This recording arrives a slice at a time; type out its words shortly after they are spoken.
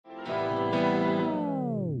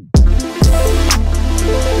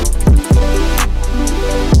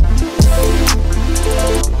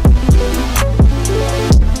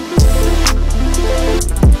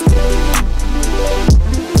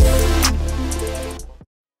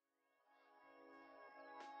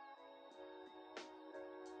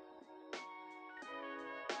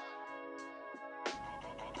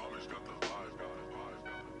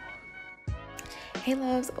Hey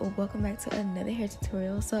loves, welcome back to another hair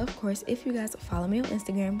tutorial. So of course, if you guys follow me on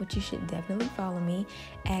Instagram, which you should definitely follow me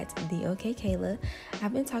at theokaekaela,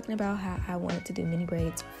 I've been talking about how I wanted to do mini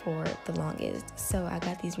braids for the longest. So I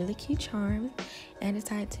got these really cute charms and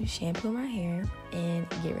decided to shampoo my hair and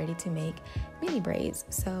get ready to make mini braids.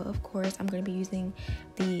 So of course, I'm going to be using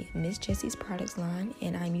the Miss Jessie's products line,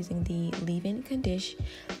 and I'm using the leave-in condition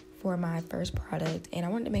for my first product, and I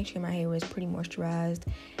wanted to make sure my hair was pretty moisturized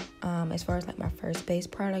as far as like my first base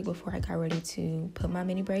product before I got ready to put my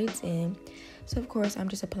mini braids in. So of course I'm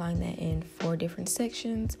just applying that in 4 different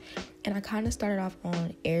sections, and I kind of started off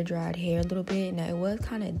on air dried hair a little bit. Now it was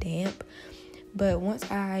kind of damp, but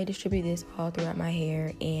once I distribute this all throughout my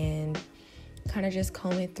hair and kind of just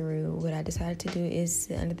comb it through, what I decided to do is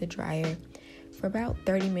sit under the dryer for about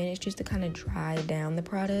 30 minutes just to kind of dry down the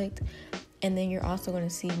product. And then you're also going to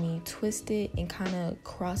see me twist it and kind of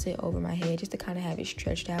cross it over my head just to kind of have it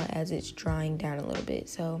stretched out as it's drying down a little bit.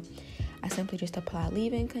 So I simply just apply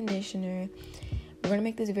leave-in conditioner. We're going to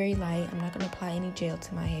make this very light. I'm not going to apply any gel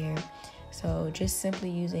to my hair. So just simply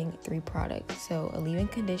using 3 products. So a leave-in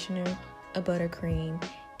conditioner, a buttercream,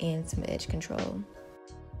 and some edge control.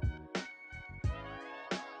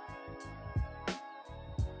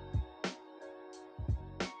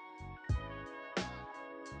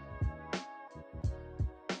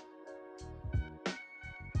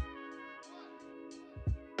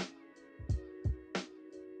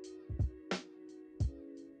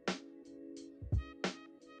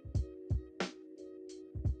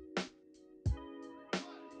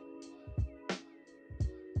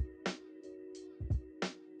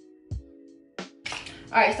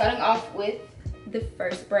 Alright, starting off with the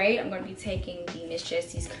first braid, I'm going to be taking the Miss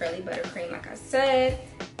Jessie's Curly Buttercream, like I said.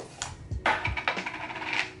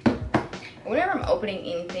 Whenever I'm opening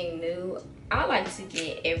anything new, I like to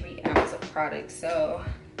get every ounce of product. So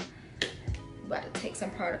I'm about to take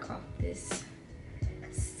some product off this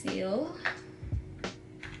seal.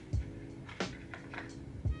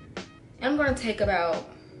 And I'm going to take about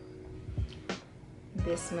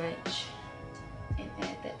this much and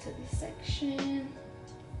add that to the section.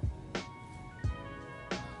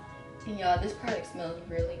 And y'all, this product smells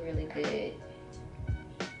really, really good.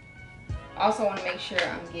 Also want to make sure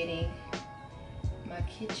I'm getting my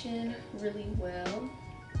kitchen really well.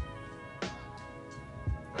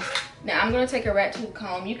 Now I'm going to take a rat tooth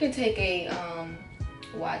comb. You can take a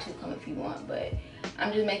wide tooth comb if you want, but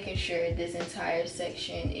I'm just making sure this entire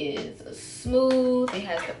section is smooth. It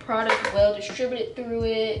has the product well distributed through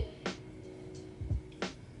it.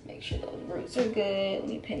 Make sure those roots are good. Let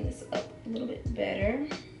me pin this up a little bit better.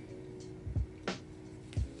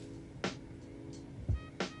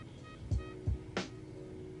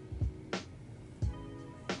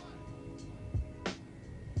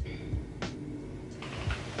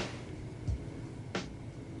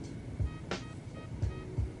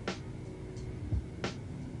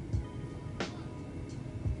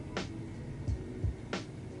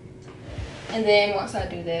 And then once I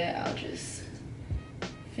do that, I'll just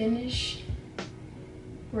finish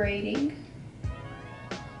braiding.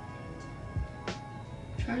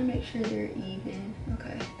 Try to make sure they're even.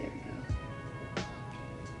 Okay, there we go.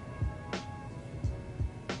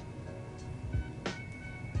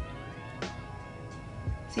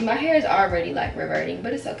 See, my hair is already like reverting,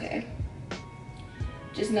 but it's okay.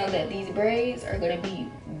 Just know that these braids are gonna be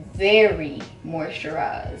very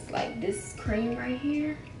moisturized. Like this cream right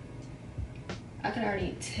here, I can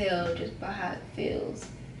already tell just by how it feels.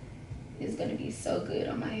 It's gonna be so good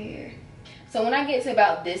on my hair. So when I get to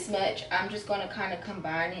about this much, I'm just gonna kind of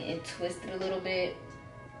combine it and twist it a little bit.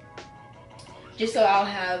 Just so I'll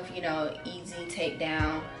have, you know, easy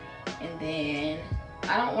takedown. And then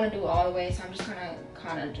I don't wanna do it all the way, so I'm just gonna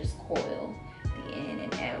kind of just coil the end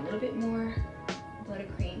and add a little bit more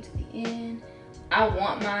buttercream to the end. I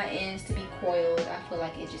want my ends to be coiled. I feel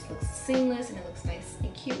like it just looks seamless and it looks nice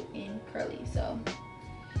and cute and curly. So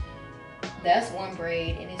that's one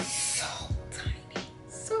braid, and it's so tiny,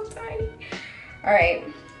 so tiny. All right,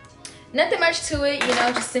 nothing much to it, you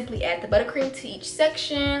know, just simply add the buttercream to each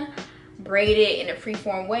section, braid it in a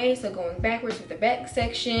freeform way, so going backwards with the back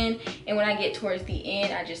section, and when I get towards the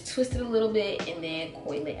end, I just twist it a little bit and then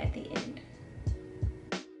coil it at the end.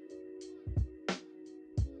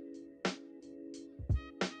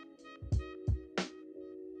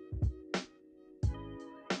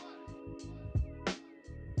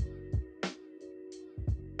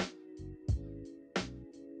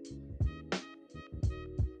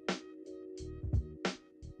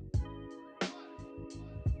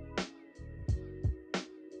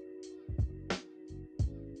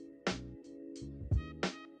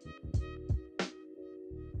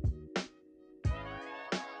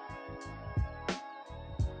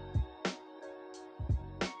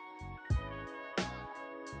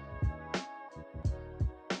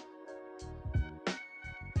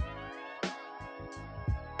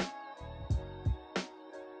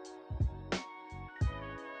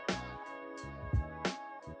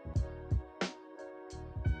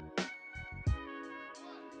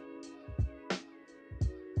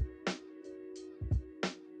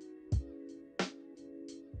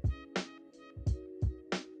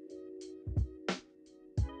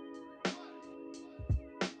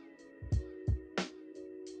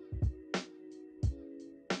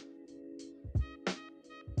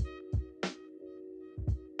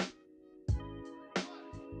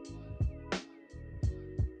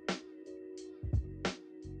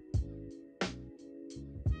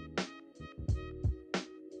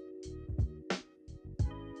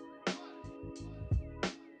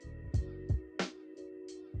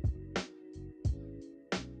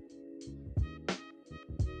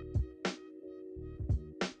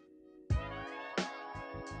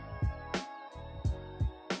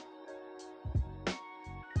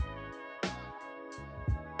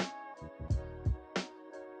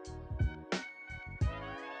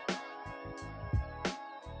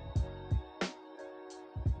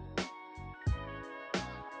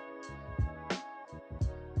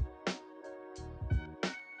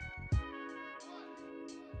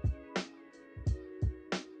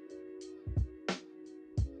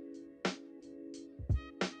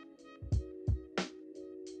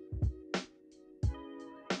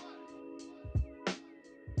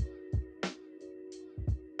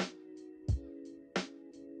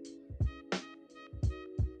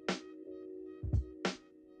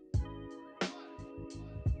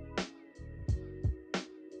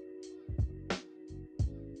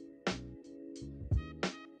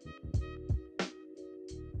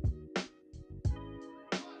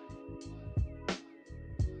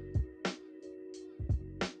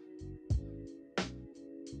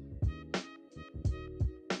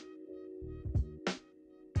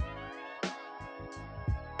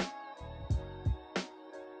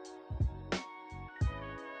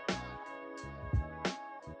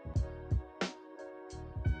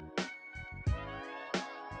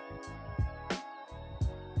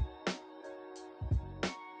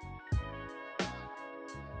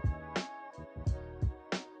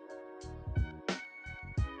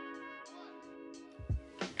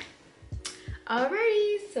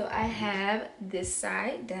 Alrighty, so I have this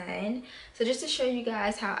side done. So just to show you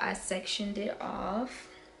guys how I sectioned it off,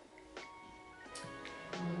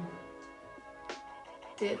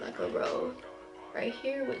 did like a row right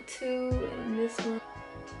here with 2, and this one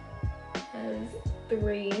has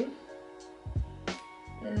 3, and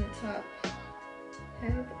then the top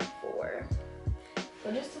have 4.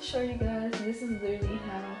 So just to show you guys, this is literally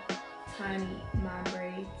how tiny my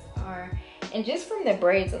braids are. And just from the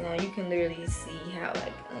braids alone, you can literally see how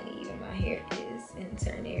like uneven my hair is in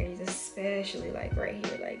certain areas, especially like right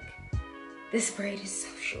here. Like this braid is so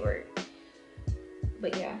short.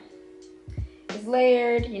 But yeah, it's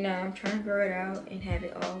layered, you know, I'm trying to grow it out and have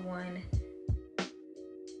it all one.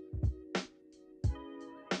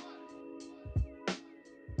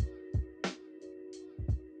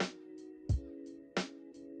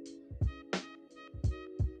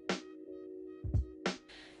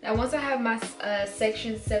 Now once I have my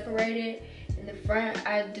sections separated in the front,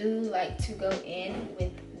 I do like to go in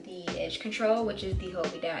with the edge control, which is the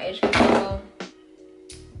hold me down edge control.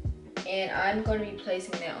 And I'm going to be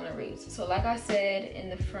placing that on the roots. So like I said, in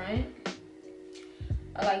the front,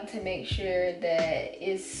 I like to make sure that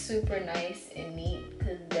it's super nice and neat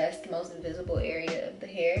because that's the most visible area of the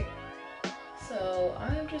hair. So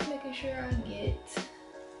I'm just making sure I get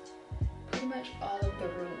pretty much all of the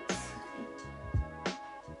roots.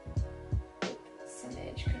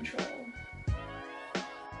 Edge control.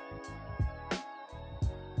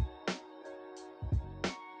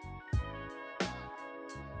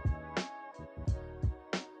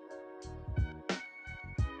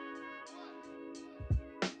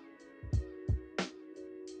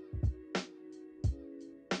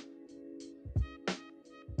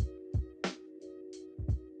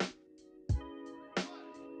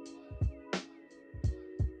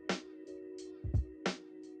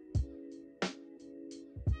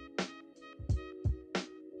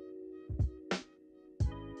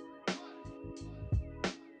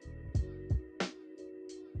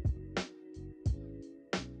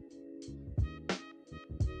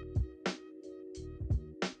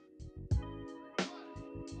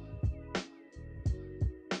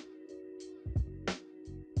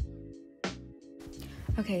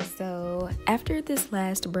 Okay, so after this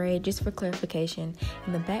last braid, just for clarification,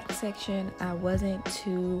 in the back section, I wasn't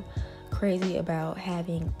too crazy about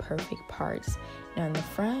having perfect parts. Now in the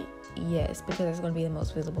front, yes, because that's going to be the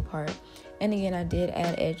most visible part. And again, I did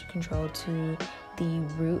add edge control to the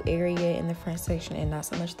root area in the front section and not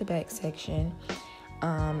so much the back section.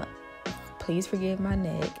 Please forgive my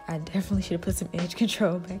neck. I definitely should have put some edge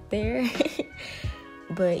control back there.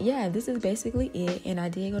 But yeah, this is basically it. And I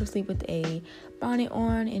did go to sleep with a bonnet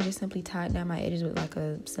on and just simply tied down my edges with like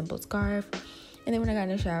a simple scarf. And then when I got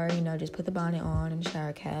in the shower, you know, just put the bonnet on and the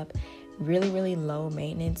shower cap. Really low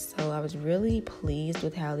maintenance. So I was really pleased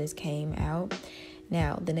with how this came out.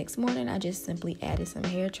 Now, the next morning, I just simply added some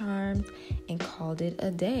hair charms and called it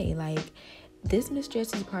a day. Like, this Miss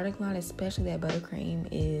Jessie's product line, especially that buttercream,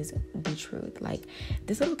 is the truth. Like,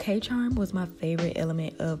 this little K charm was my favorite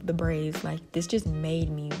element of the braids. Like, this just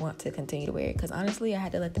made me want to continue to wear it because honestly, I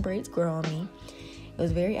had to let the braids grow on me. It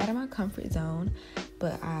was very out of my comfort zone,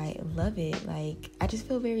 but I love it. Like, I just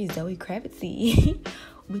feel very Zoe Kravitz-y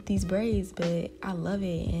with these braids, but I love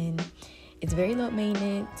it. And it's very low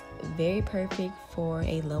maintenance, very perfect for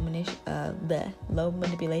a low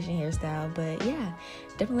manipulation hairstyle. But yeah,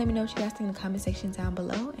 definitely let me know what you guys think in the comment section down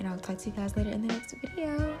below, and I'll talk to you guys later in the next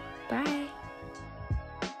video. Bye.